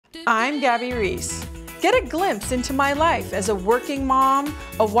I'm Gabby Reece. Get a glimpse into my life as a working mom,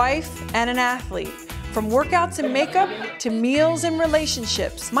 a wife, and an athlete. From workouts and makeup to meals and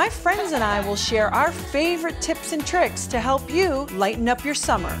relationships, my friends and I will share our favorite tips and tricks to help you lighten up your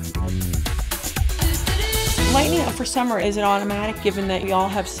summer. Lightening up for summer is an automatic, given that you all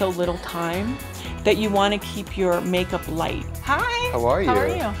have so little time, that you want to keep your makeup light. Hi! How are you? How are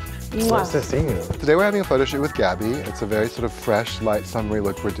you? It's nice to see you. Today we're having a photo shoot with Gabby. It's a very sort of fresh, light, summery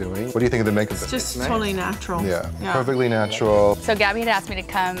look we're doing. What do you think of the makeup? It's just totally natural. Yeah, perfectly natural. So Gabby had asked me to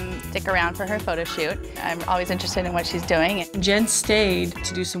come stick around for her photo shoot. I'm always interested in what she's doing. Jen stayed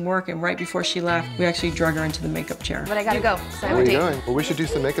to do some work, and right before she left, we actually drug her into the makeup chair. But I gotta go. So What are you doing? Well, we should do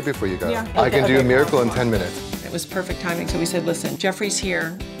some makeup before you go. Yeah. I can do a miracle in 10 minutes. It was perfect timing, so we said, listen, Jeffrey's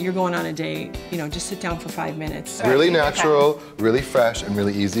here, you're going on a date, you know, just sit down for 5 minutes. Really natural, really fresh, and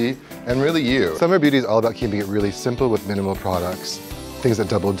really easy, and really you. Summer beauty is all about keeping it really simple with minimal products. Things that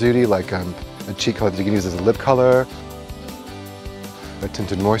double duty, like a cheek color that you can use as a lip color, a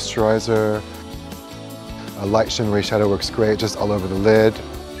tinted moisturizer, a light shimmery shadow works great, just all over the lid.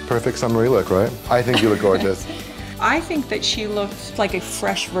 Perfect summery look, right? I think you look gorgeous. I think that she looks like a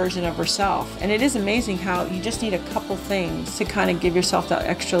fresh version of herself, and it is amazing how you just need a couple things to kind of give yourself that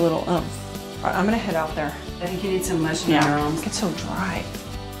extra little oomph. All right, I'm gonna head out there. I think you need some lotion in your arms. It's so dry.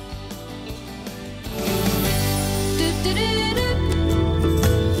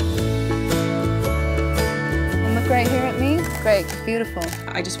 And look right here at me. Great, beautiful.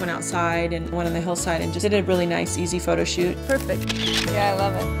 I just went outside and went on the hillside and just did a really nice, easy photo shoot. Perfect. Yeah, I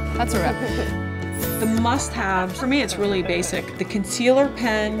love it. That's a wrap. The must-have, for me, it's really basic. The concealer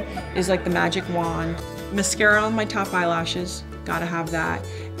pen is like the magic wand. Mascara on my top eyelashes, gotta have that.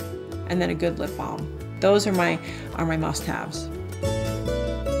 And then a good lip balm. Those are my must-haves.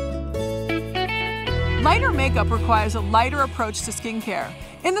 Lighter makeup requires a lighter approach to skincare.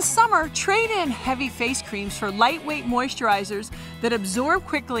 In the summer, trade in heavy face creams for lightweight moisturizers that absorb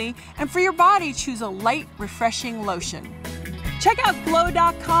quickly, and for your body, choose a light, refreshing lotion. Check out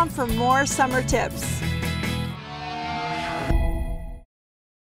glow.com for more summer tips.